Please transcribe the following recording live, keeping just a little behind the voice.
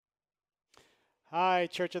Hi,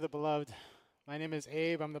 Church of the Beloved. My name is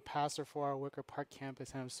Abe. I'm the pastor for our Wicker Park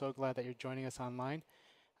campus, and I'm so glad that you're joining us online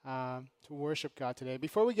to worship God today.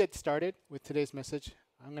 Before we get started with today's message,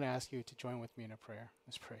 I'm going to ask you to join with me in a prayer.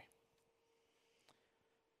 Let's pray.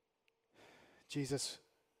 Jesus,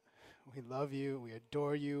 we love you, we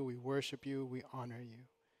adore you, we worship you, we honor you.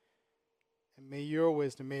 And may your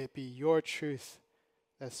wisdom, may it be your truth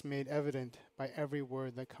that's made evident by every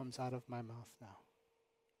word that comes out of my mouth now.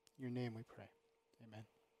 In your name we pray. Amen.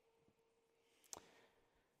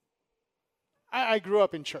 I grew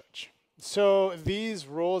up in church. So these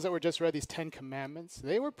rules that were just read, these 10 commandments,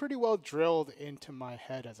 they were pretty well drilled into my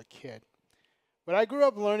head as a kid. But I grew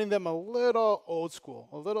up learning them a little old school,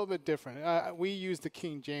 a little bit different. We use the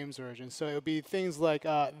King James Version, so it would be things like,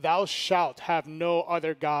 thou shalt have no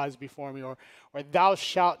other gods before me, or thou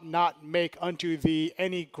shalt not make unto thee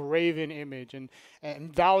any graven image,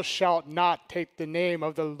 and thou shalt not take the name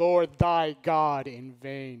of the Lord thy God in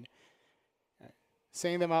vain.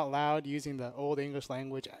 Saying them out loud using the Old English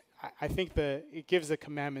language, I think it gives the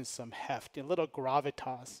commandments some heft, a little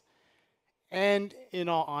gravitas. And in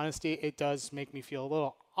all honesty, it does make me feel a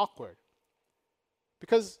little awkward.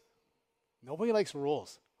 Because nobody likes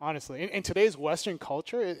rules, honestly. In today's Western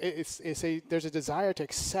culture, there's a desire to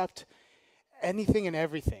accept anything and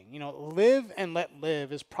everything. You know, live and let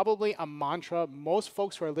live is probably a mantra most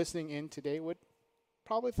folks who are listening in today would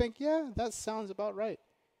probably think, yeah, that sounds about right.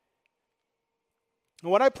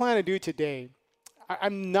 And what I plan to do today,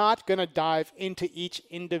 I'm not going to dive into each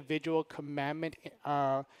individual commandment.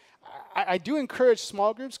 I do encourage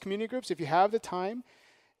small groups, community groups, if you have the time,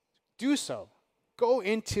 do so. Go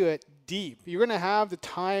into it deep. You're going to have the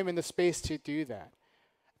time and the space to do that.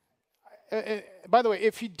 By the way,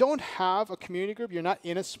 if you don't have a community group, you're not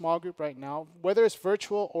in a small group right now, whether it's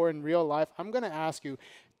virtual or in real life, I'm going to ask you,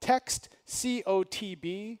 text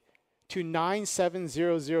COTB to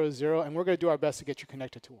 97000, and we're going to do our best to get you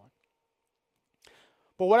connected to one.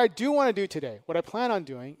 But what I do want to do today, what I plan on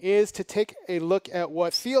doing, is to take a look at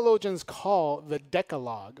what theologians call the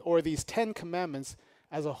Decalogue, or these 10 commandments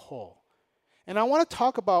as a whole. And I want to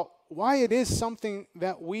talk about why it is something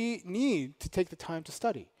that we need to take the time to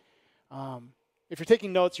study. If you're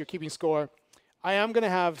taking notes, you're keeping score, I am going to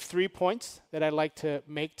have 3 points that I'd like to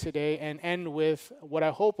make today and end with what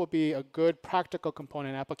I hope will be a good practical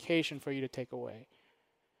component application for you to take away.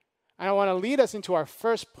 And I want to lead us into our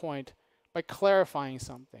first point by clarifying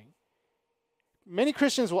something. Many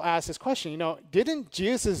Christians will ask this question, didn't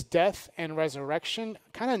Jesus' death and resurrection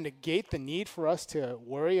kind of negate the need for us to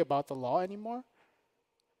worry about the law anymore?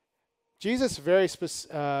 Jesus very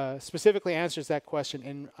specifically answers that question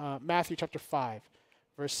in Matthew chapter 5,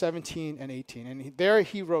 verse 17 and 18. And there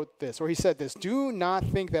he wrote this, or he said this, "Do not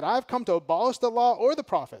think that I've come to abolish the law or the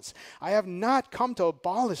prophets. I have not come to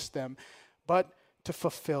abolish them, but to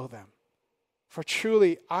fulfill them. For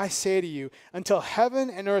truly, I say to you, until heaven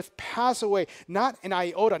and earth pass away, not an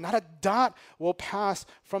iota, not a dot will pass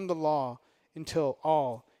from the law until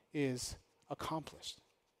all is accomplished."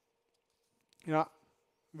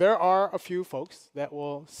 There are a few folks that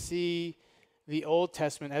will see the Old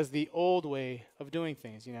Testament as the old way of doing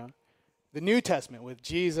things, The New Testament with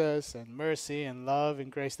Jesus and mercy and love and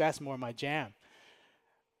grace, that's more my jam.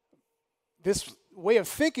 This way of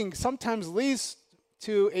thinking sometimes leads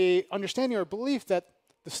to a understanding or belief that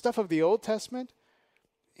the stuff of the Old Testament,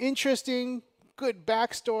 interesting, good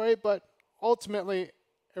backstory, but ultimately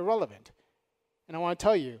irrelevant. And I want to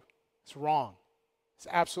tell you, it's wrong. It's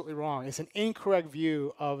absolutely wrong. It's an incorrect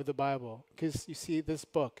view of the Bible. Because you see, this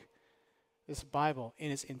book, this Bible in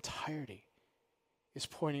its entirety is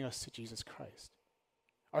pointing us to Jesus Christ.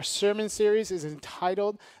 Our sermon series is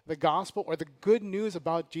entitled The Gospel, or the Good News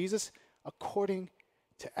about Jesus according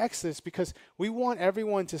to Exodus, because we want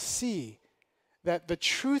everyone to see that the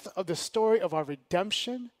truth of the story of our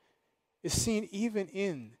redemption is seen even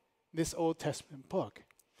in this Old Testament book.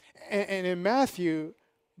 And in Matthew,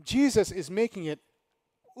 Jesus is making it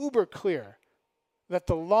uber clear that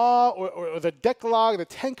the law or the Decalogue, the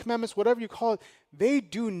 10 Commandments, whatever you call it, they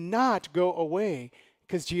do not go away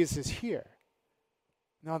because Jesus is here.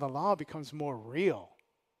 Now the law becomes more real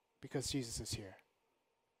because Jesus is here.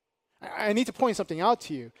 I need to point something out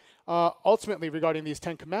to you. Ultimately, regarding these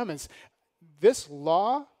 10 commandments, this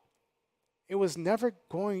law, it was never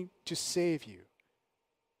going to save you.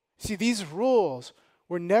 See, these rules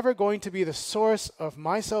were never going to be the source of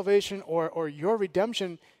my salvation or your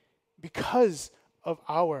redemption because of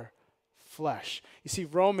our flesh. You see,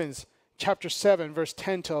 Romans chapter 7, verse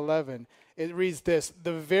 10 to 11, it reads this: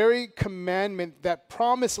 "The very commandment that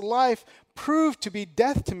promised life proved to be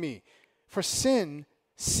death to me, for sin,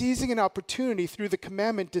 seizing an opportunity through the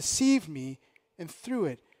commandment, deceived me, and through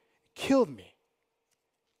it killed me.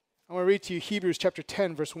 I want to read to you Hebrews chapter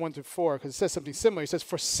 10, verse 1 to 4, because it says something similar. It says,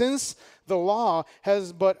 "For since the law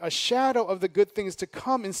has but a shadow of the good things to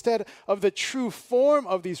come instead of the true form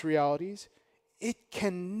of these realities, it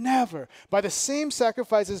can never, by the same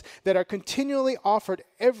sacrifices that are continually offered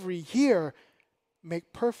every year,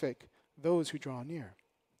 make perfect those who draw near.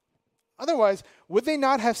 Otherwise, would they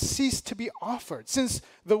not have ceased to be offered, since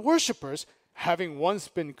the worshipers, having once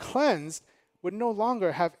been cleansed, would no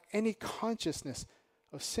longer have any consciousness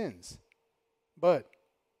of sins? But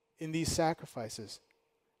in these sacrifices,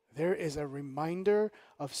 there is a reminder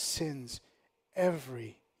of sins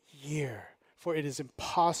every year, for it is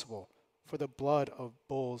impossible for the blood of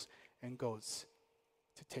bulls and goats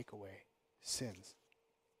to take away sins."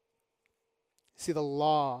 See, the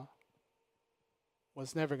law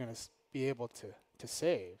was never going to be able to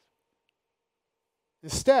save.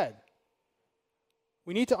 Instead,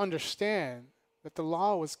 we need to understand that the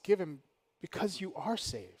law was given because you are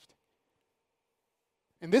saved.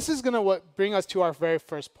 And this is going to bring us to our very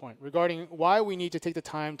first point regarding why we need to take the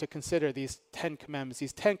time to consider these 10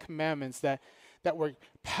 commandments that were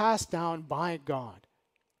passed down by God.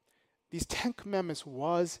 These 10 commandments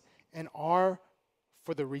was and are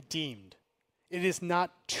for the redeemed. It is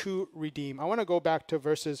not to redeem. I want to go back to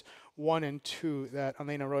verses 1 and 2 that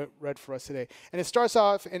Elena read for us today. And it starts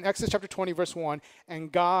off in Exodus chapter 20, verse 1,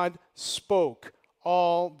 "And God spoke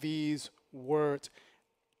all these words."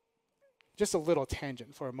 Just a little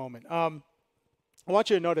tangent for a moment. I want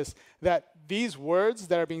you to notice that these words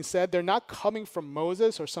that are being said, they're not coming from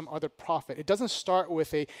Moses or some other prophet. It doesn't start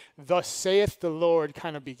with a "thus saith the Lord"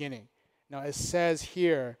 kind of beginning. No, it says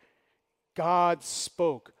here, God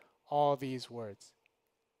spoke all these words.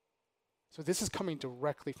 So this is coming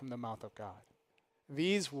directly from the mouth of God.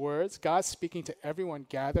 These words, God speaking to everyone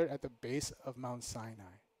gathered at the base of Mount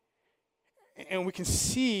Sinai. And we can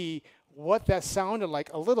see what that sounded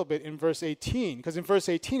like a little bit in verse 18. Because in verse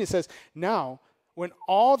 18 it says, "Now, when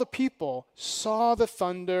all the people saw the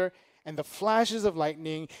thunder and the flashes of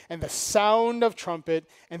lightning and the sound of trumpet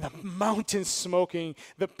and the mountain smoking,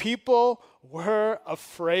 the people were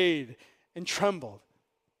afraid and trembled,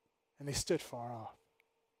 and they stood far off."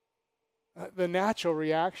 The natural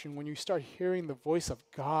reaction when you start hearing the voice of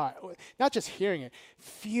God, not just hearing it,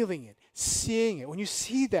 feeling it, seeing it, when you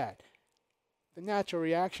see that, the natural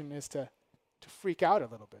reaction is to freak out a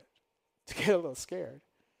little bit, to get a little scared.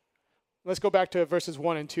 Let's go back to verses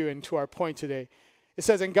 1 and 2 and to our point today. It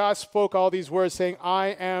says, "And God spoke all these words, saying, I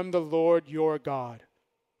am the Lord your God,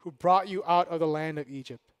 who brought you out of the land of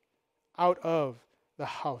Egypt, out of the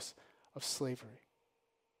house of slavery."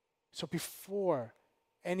 So before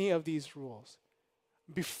any of these rules,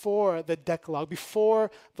 before the Decalogue,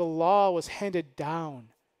 before the law was handed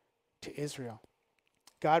down to Israel,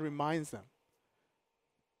 God reminds them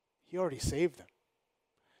He already saved them.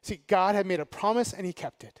 See, God had made a promise and He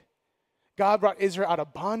kept it. God brought Israel out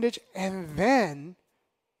of bondage and then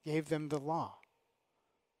gave them the law.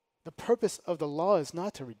 The purpose of the law is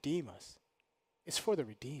not to redeem us. It's for the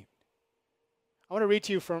redeemed. I want to read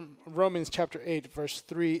to you from Romans chapter 8, verse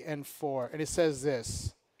 3 and 4. And it says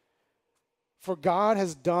this, "For God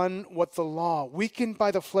has done what the law, weakened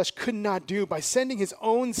by the flesh, could not do. By sending His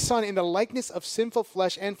own Son in the likeness of sinful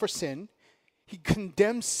flesh, and for sin, He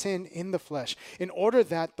condemned sin in the flesh, in order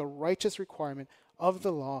that the righteous requirement of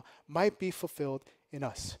the law might be fulfilled in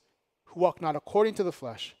us, who walk not according to the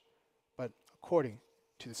flesh, but according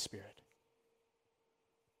to the Spirit."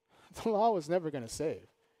 The law was never going to save.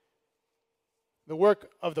 The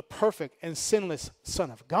work of the perfect and sinless Son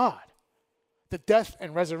of God, the death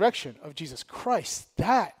and resurrection of Jesus Christ,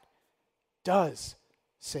 that does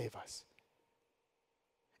save us.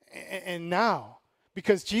 And now,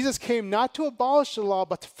 because Jesus came not to abolish the law,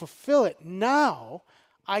 but to fulfill it, now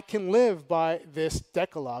I can live by this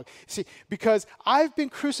Decalogue. See, because I've been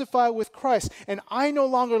crucified with Christ, and I no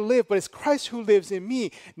longer live, but it's Christ who lives in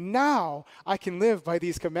me. Now I can live by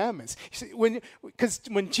these commandments. See, because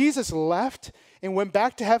when Jesus left and went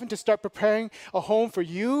back to heaven to start preparing a home for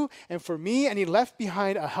you and for me, and He left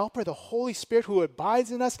behind a helper, the Holy Spirit who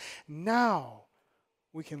abides in us, now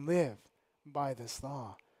we can live by this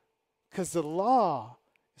law. Because the law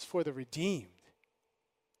is for the redeemed.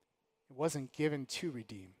 It wasn't given to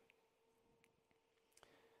redeem.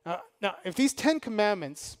 Now, if these 10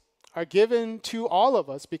 commandments are given to all of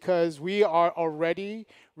us because we are already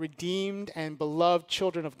redeemed and beloved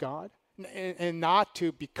children of God, and not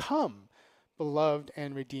to become beloved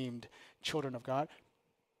and redeemed children of God,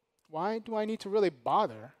 why do I need to really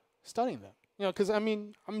bother studying them? Because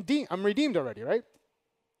I'm redeemed already, right?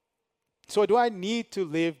 So do I need to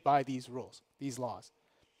live by these rules, these laws?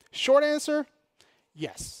 Short answer,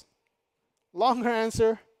 Yes. Longer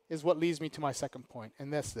answer is what leads me to my second point,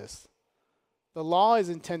 and that's this. The law is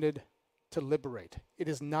intended to liberate. It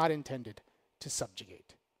is not intended to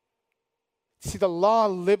subjugate. See, the law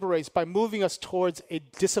liberates by moving us towards a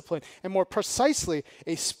discipline, and more precisely,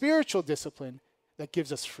 a spiritual discipline that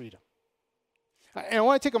gives us freedom. And I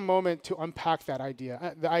want to take a moment to unpack that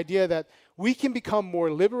idea, the idea that we can become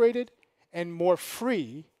more liberated and more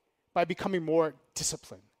free by becoming more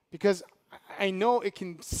disciplined. Because I know it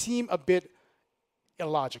can seem a bit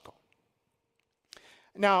illogical.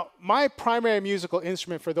 Now, my primary musical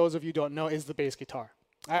instrument, for those of you who don't know, is the bass guitar.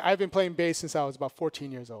 I've been playing bass since I was about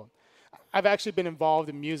 14 years old. I've actually been involved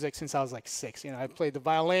in music since I was like 6. I played the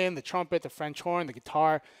violin, the trumpet, the French horn, the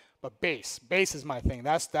guitar, but bass is my thing.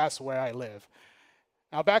 That's where I live.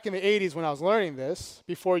 Now, back in the 80s when I was learning this,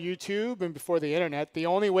 before YouTube and before the internet, the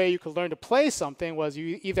only way you could learn to play something was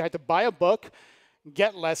you either had to buy a book,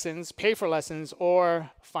 get lessons, pay for lessons,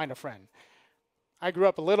 or find a friend. I grew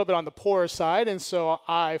up a little bit on the poorer side, and so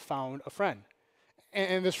I found a friend.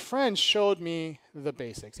 And this friend showed me the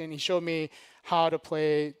basics, and he showed me how to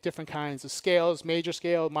play different kinds of scales, major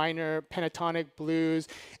scale, minor, pentatonic, blues.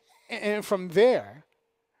 And from there,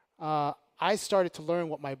 I started to learn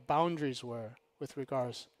what my boundaries were with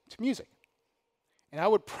regards to music. And I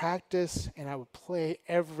would practice and I would play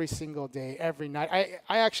every single day, every night.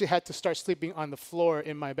 I actually had to start sleeping on the floor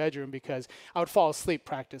in my bedroom because I would fall asleep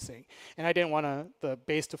practicing. And I didn't want the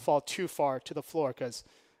bass to fall too far to the floor because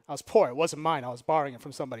I was poor. It wasn't mine. I was borrowing it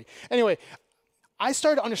from somebody. Anyway, I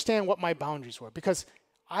started to understand what my boundaries were because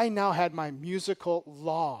I now had my musical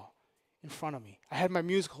law in front of me. I had my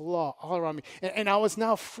musical law all around me. And I was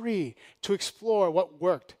now free to explore what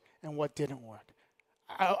worked and what didn't work.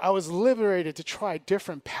 I was liberated to try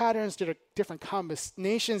different patterns, different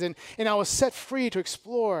combinations, and I was set free to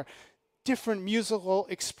explore different musical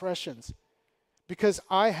expressions because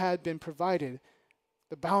I had been provided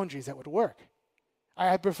the boundaries that would work. I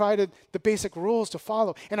had provided the basic rules to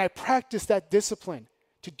follow, and I practiced that discipline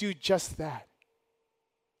to do just that.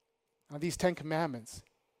 Now, these 10 commandments,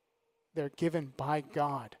 they're given by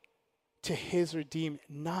God to his redeemed,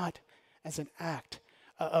 not as an act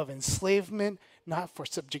of enslavement, not for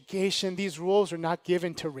subjugation. These rules are not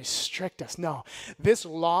given to restrict us. No, this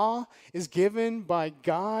law is given by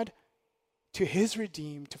God to his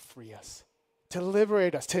redeemed to free us, to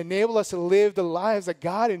liberate us, to enable us to live the lives that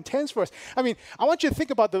God intends for us. I mean, I want you to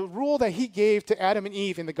think about the rule that he gave to Adam and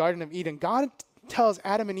Eve in the Garden of Eden. God tells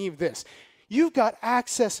Adam and Eve this: you've got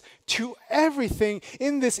access to everything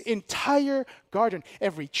in this entire garden.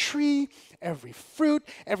 Every tree, every fruit,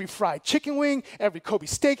 every fried chicken wing, every Kobe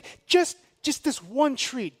steak. Just this one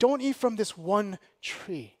tree. Don't eat from this one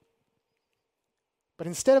tree. But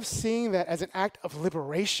instead of seeing that as an act of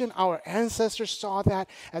liberation, our ancestors saw that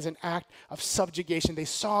as an act of subjugation. They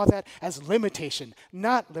saw that as limitation,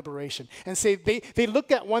 not liberation. And say they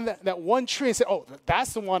looked at that one tree and said, oh,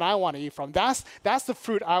 that's the one I want to eat from. That's the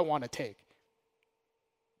fruit I want to take.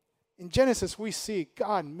 In Genesis, we see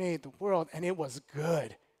God made the world, and it was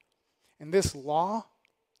good. And this law,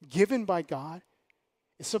 given by God,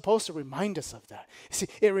 is supposed to remind us of that. See,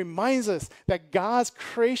 it reminds us that God's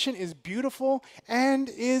creation is beautiful and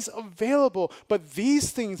is available. But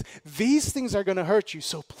these things are going to hurt you.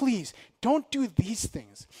 So please, don't do these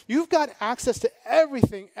things. You've got access to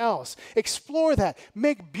everything else. Explore that.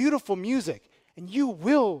 Make beautiful music, and you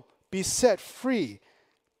will be set free.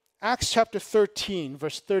 Acts chapter 13,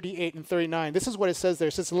 verse 38 and 39. This is what it says there.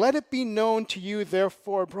 It says, let it be known to you,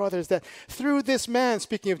 therefore, brothers, that through this man,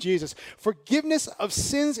 speaking of Jesus, forgiveness of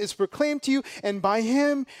sins is proclaimed to you, and by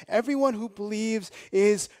him, everyone who believes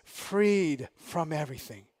is freed from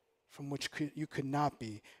everything from which you could not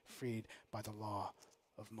be freed by the law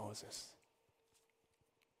of Moses.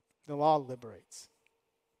 The law liberates.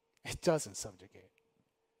 It doesn't subjugate.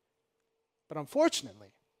 But unfortunately,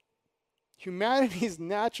 humanity's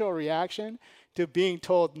natural reaction to being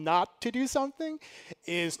told not to do something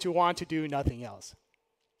is to want to do nothing else.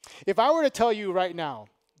 If I were to tell you right now,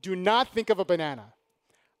 do not think of a banana,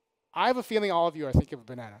 I have a feeling all of you are thinking of a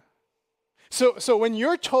banana. So when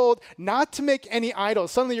you're told not to make any idols,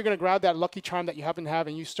 suddenly you're going to grab that Lucky Charm that you happen to have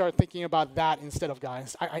and you start thinking about that instead of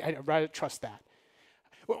God. I'd rather trust that.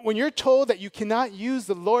 When you're told that you cannot use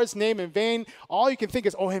the Lord's name in vain, all you can think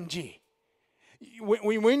is OMG.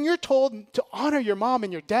 When you're told to honor your mom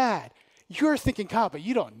and your dad, you're thinking, God, but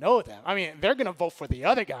you don't know them. I mean, they're going to vote for the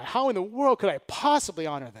other guy. How in the world could I possibly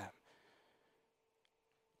honor them?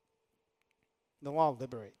 The law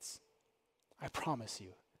liberates. I promise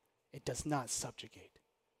you, it does not subjugate.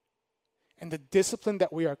 And the discipline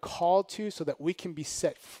that we are called to so that we can be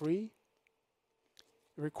set free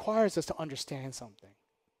It requires us to understand something.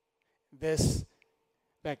 This,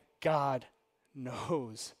 that God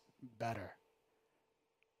knows better.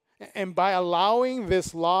 And by allowing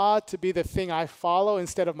this law to be the thing I follow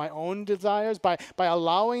instead of my own desires, by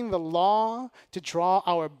allowing the law to draw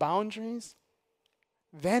our boundaries,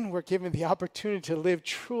 then we're given the opportunity to live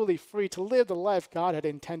truly free, to live the life God had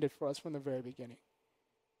intended for us from the very beginning.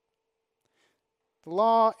 The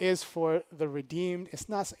law is for the redeemed. It's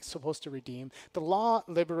not supposed to redeem. The law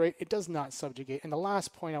liberates. It does not subjugate. And the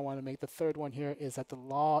last point I want to make, the third one here, is that the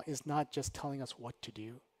law is not just telling us what to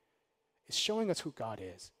do. It's showing us who God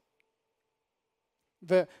is.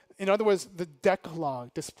 In other words, the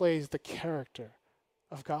Decalogue displays the character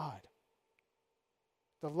of God.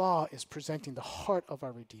 The law is presenting the heart of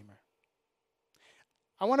our Redeemer.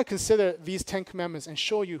 I want to consider these 10 commandments and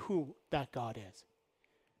show you who that God is.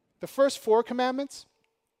 The first 4 commandments,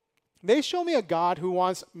 they show me a God who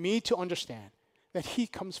wants me to understand that he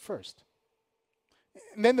comes first.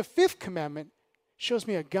 And then the 5th commandment shows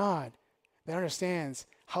me a God that understands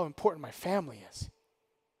how important my family is.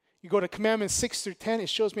 You go to commandments 6 through 10, it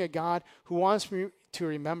shows me a God who wants me to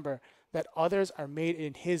remember that others are made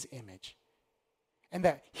in his image and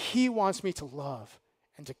that he wants me to love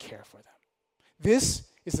and to care for them. This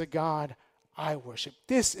is the God I worship.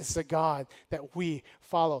 This is the God that we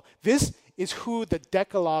follow. This is who the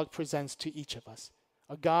Decalogue presents to each of us.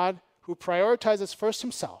 A God who prioritizes first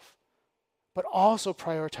himself, but also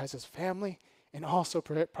prioritizes family and also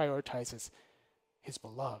prioritizes his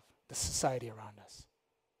beloved, the society around us.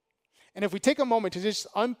 And if we take a moment to just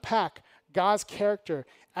unpack God's character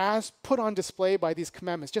as put on display by these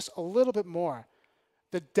commandments just a little bit more,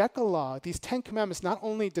 the Decalogue, these 10 commandments, not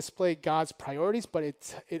only display God's priorities, but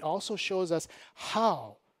it also shows us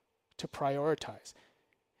how to prioritize.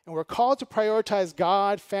 And we're called to prioritize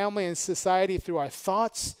God, family, and society through our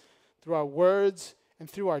thoughts, through our words, and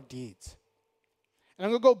through our deeds. And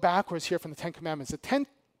I'm going to go backwards here from the 10 commandments. The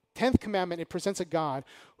 10th commandment, it presents a God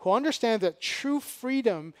who understands that true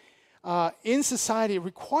freedom in society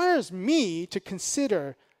requires me to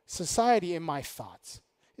consider society in my thoughts.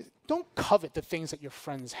 Don't covet the things that your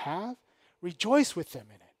friends have. Rejoice with them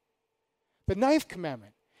in it. The 9th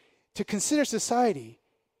commandment, to consider society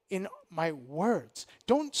in my words.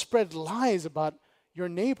 Don't spread lies about your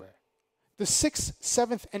neighbor. The 6th,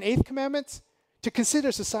 7th, and 8th commandments, to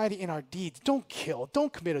consider society in our deeds. Don't kill,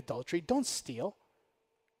 don't commit adultery, don't steal.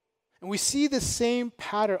 And we see the same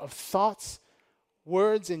pattern of thoughts,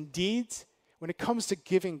 words, and deeds when it comes to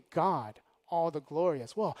giving God all the glory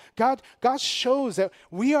as well. God shows that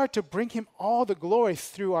we are to bring him all the glory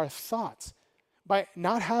through our thoughts by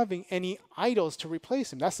not having any idols to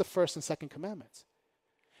replace him. That's the 1st and 2nd commandments.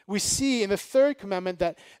 We see in the 3rd commandment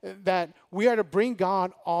that we are to bring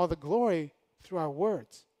God all the glory through our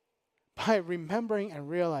words by remembering and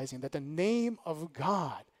realizing that the name of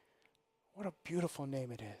God, what a beautiful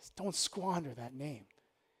name it is. Don't squander that name.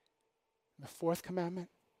 The 4th commandment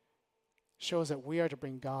shows that we are to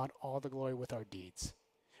bring God all the glory with our deeds.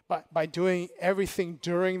 But by doing everything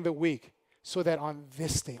during the week so that on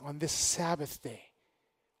this day, on this Sabbath day,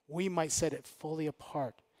 we might set it fully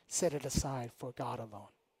apart, set it aside for God alone.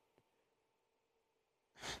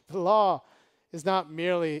 The law is not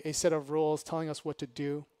merely a set of rules telling us what to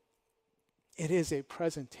do. It is a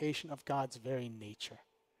presentation of God's very nature.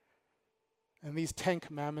 And these 10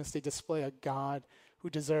 commandments, they display a God who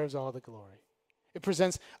deserves all the glory. It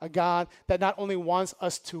presents a God that not only wants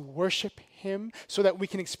us to worship him so that we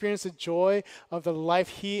can experience the joy of the life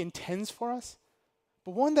he intends for us,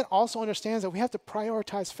 but one that also understands that we have to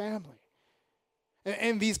prioritize family.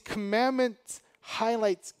 And these commandments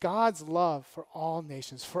highlights God's love for all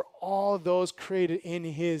nations, for all those created in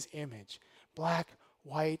his image, black,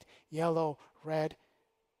 white, yellow, red,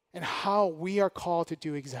 and how we are called to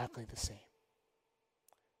do exactly the same.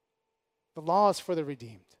 The law is for the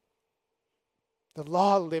redeemed. The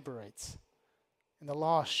law liberates, and the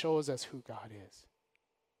law shows us who God is.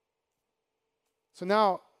 So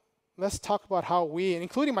now, let's talk about how we, and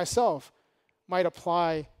including myself, might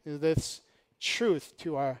apply this truth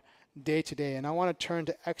to our day-to-day. And I want to turn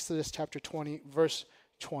to Exodus chapter 20, verse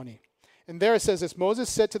 20. And there it says this, Moses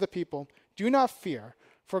said to the people, "Do not fear,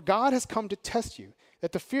 for God has come to test you,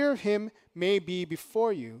 that the fear of him may be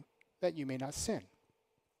before you, that you may not sin."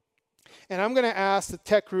 And I'm going to ask the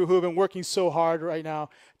tech crew who have been working so hard right now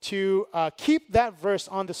to keep that verse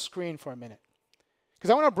on the screen for a minute. Because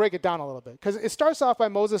I want to break it down a little bit. Because it starts off by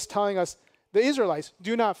Moses telling us, the Israelites,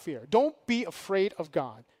 do not fear. Don't be afraid of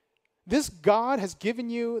God. This God has given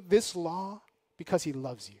you this law because he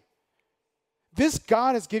loves you. This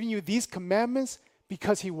God has given you these commandments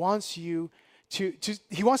because he wants you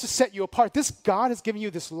He wants to set you apart. This God has given you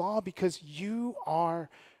this law because you are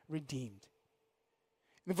redeemed.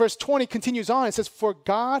 And verse 20 continues on. It says, for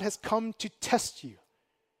God has come to test you.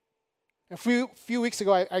 A few weeks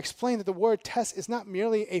ago, I explained that the word test is not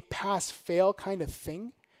merely a pass-fail kind of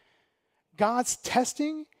thing. God's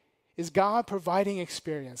testing is God providing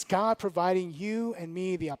experience, God providing you and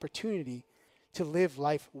me the opportunity to live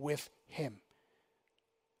life with him.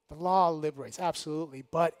 The law liberates, absolutely,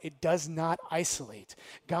 but it does not isolate.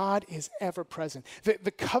 God is ever present.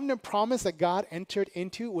 The covenant promise that God entered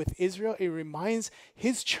into with Israel, it reminds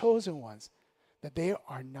his chosen ones that they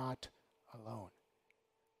are not alone.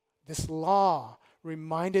 This law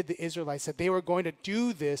reminded the Israelites that they were going to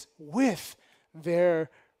do this with their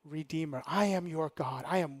Redeemer. I am your God.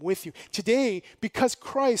 I am with you. Today, because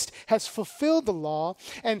Christ has fulfilled the law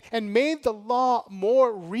and made the law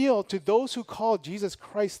more real to those who call Jesus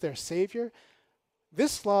Christ their Savior,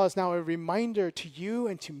 this law is now a reminder to you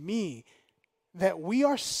and to me that we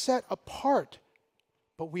are set apart,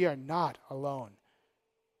 but we are not alone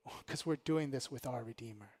because we're doing this with our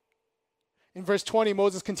Redeemer. In verse 20,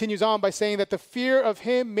 Moses continues on by saying that the fear of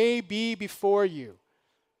him may be before you.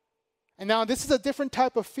 And now this is a different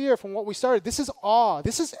type of fear from what we started. This is awe.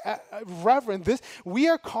 This is reverence. We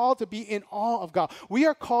are called to be in awe of God. We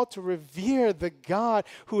are called to revere the God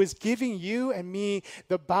who is giving you and me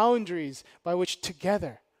the boundaries by which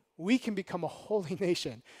together we can become a holy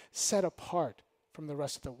nation set apart from the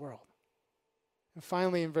rest of the world. And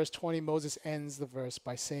finally, in verse 20, Moses ends the verse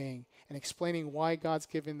by saying and explaining why God's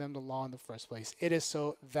given them the law in the first place. It is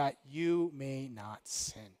so that you may not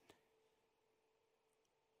sin.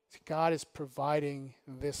 God is providing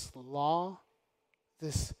this law,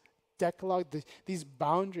 this decalogue, these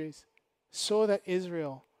boundaries, so that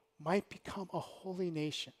Israel might become a holy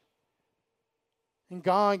nation. And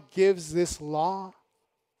God gives this law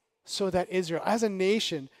so that Israel, as a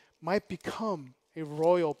nation, might become a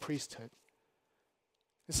royal priesthood.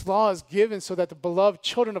 This law is given so that the beloved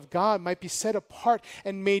children of God might be set apart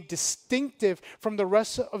and made distinctive from the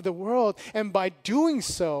rest of the world. And by doing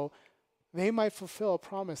so, they might fulfill a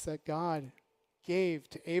promise that God gave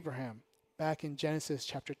to Abraham back in Genesis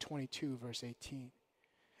chapter 22, verse 18.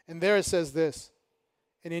 And there it says this,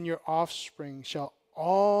 and in your offspring shall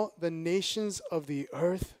all the nations of the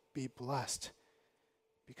earth be blessed,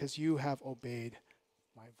 because you have obeyed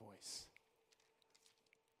my voice.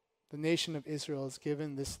 The nation of Israel is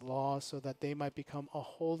given this law so that they might become a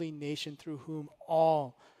holy nation through whom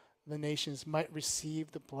all the nations might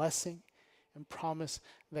receive the blessing and promise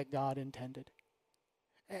that God intended.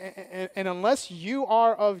 And unless you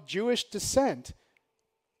are of Jewish descent,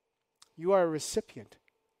 you are a recipient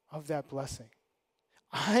of that blessing.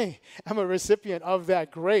 I am a recipient of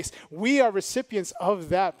that grace. We are recipients of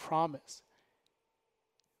that promise.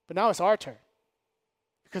 But now it's our turn,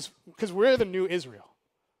 because we're the new Israel.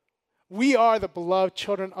 We are the beloved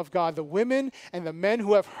children of God, the women and the men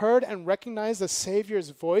who have heard and recognized the Savior's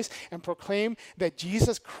voice and proclaim that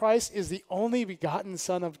Jesus Christ is the only begotten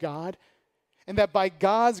Son of God, and that by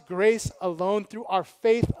God's grace alone, through our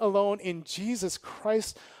faith alone in Jesus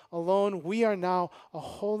Christ alone, we are now a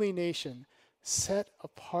holy nation, set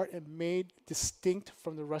apart and made distinct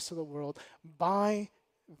from the rest of the world by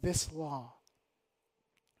this law.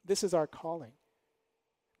 This is our calling,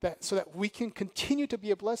 so that we can continue to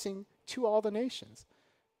be a blessing to all the nations,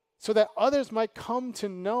 so that others might come to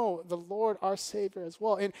know the Lord our Savior as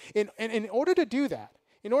well. And in order to do that,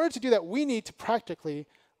 we need to practically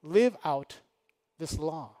live out this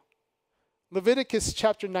law. Leviticus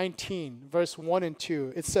chapter 19, verse 1 and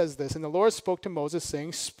 2, it says this, and the Lord spoke to Moses,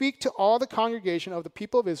 saying, speak to all the congregation of the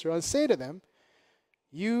people of Israel and say to them,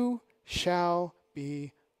 you shall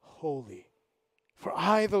be holy, for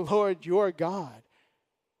I, the Lord your God,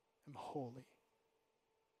 am holy.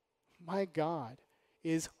 My God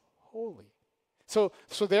is holy. So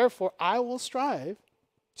therefore, I will strive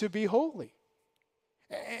to be holy.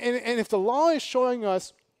 And if the law is showing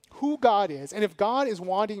us who God is, and if God is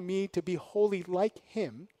wanting me to be holy like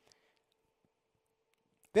him,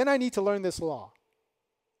 then I need to learn this law.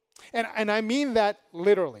 And I mean that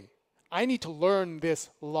literally. I need to learn this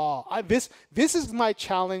law. This is my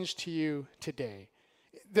challenge to you today.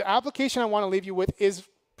 The application I want to leave you with is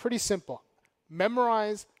pretty simple.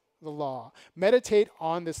 Memorize the law. Meditate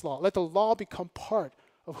on this law. Let the law become part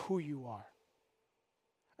of who you are.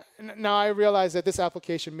 Now, I realize that this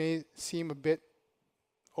application may seem a bit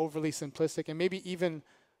overly simplistic and maybe even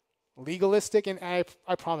legalistic, and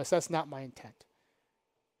I promise that's not my intent.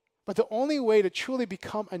 But the only way to truly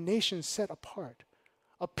become a nation set apart,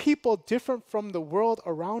 a people different from the world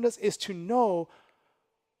around us, is to know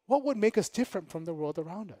what would make us different from the world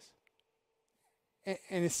around us. And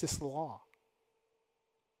it's this law.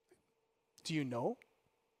 Do you know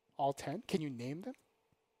all 10? Can you name them?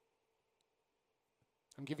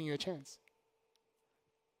 I'm giving you a chance.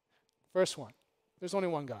 First one, there's only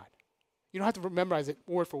one God. You don't have to memorize it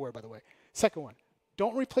word for word, by the way. Second one,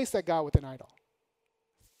 don't replace that God with an idol.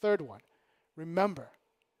 Third one, remember,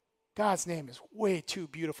 God's name is way too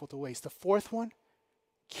beautiful to waste. The fourth one,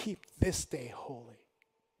 keep this day holy.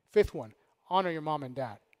 Fifth one, honor your mom and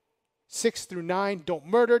dad. 6 through 9, don't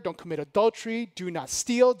murder, don't commit adultery, do not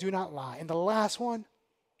steal, do not lie. And the last one,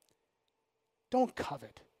 don't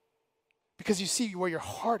covet. Because you see, where your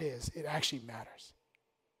heart is, it actually matters.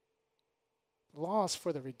 Law is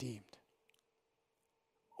for the redeemed.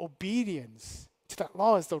 Obedience to that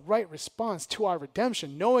law is the right response to our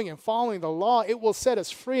redemption. Knowing and following the law, it will set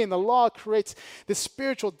us free. And the law creates this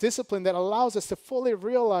spiritual discipline that allows us to fully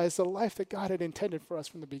realize the life that God had intended for us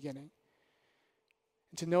from the beginning.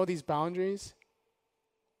 And to know these boundaries,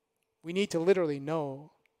 we need to literally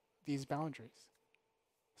know these boundaries.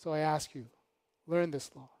 So I ask you, learn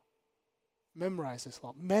this law. Memorize this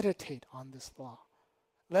law. Meditate on this law.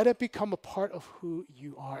 Let it become a part of who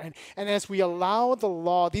you are. And as we allow the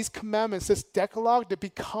law, these commandments, this Decalogue to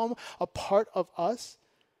become a part of us,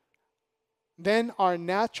 then our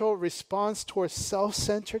natural response towards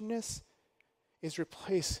self-centeredness is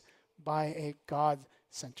replaced by a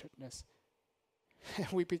God-centeredness. And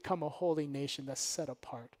we become a holy nation that's set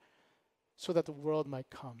apart so that the world might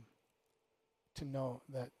come to know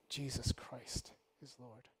that Jesus Christ is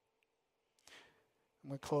Lord. I'm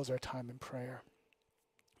going to close our time in prayer.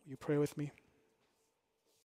 Will you pray with me?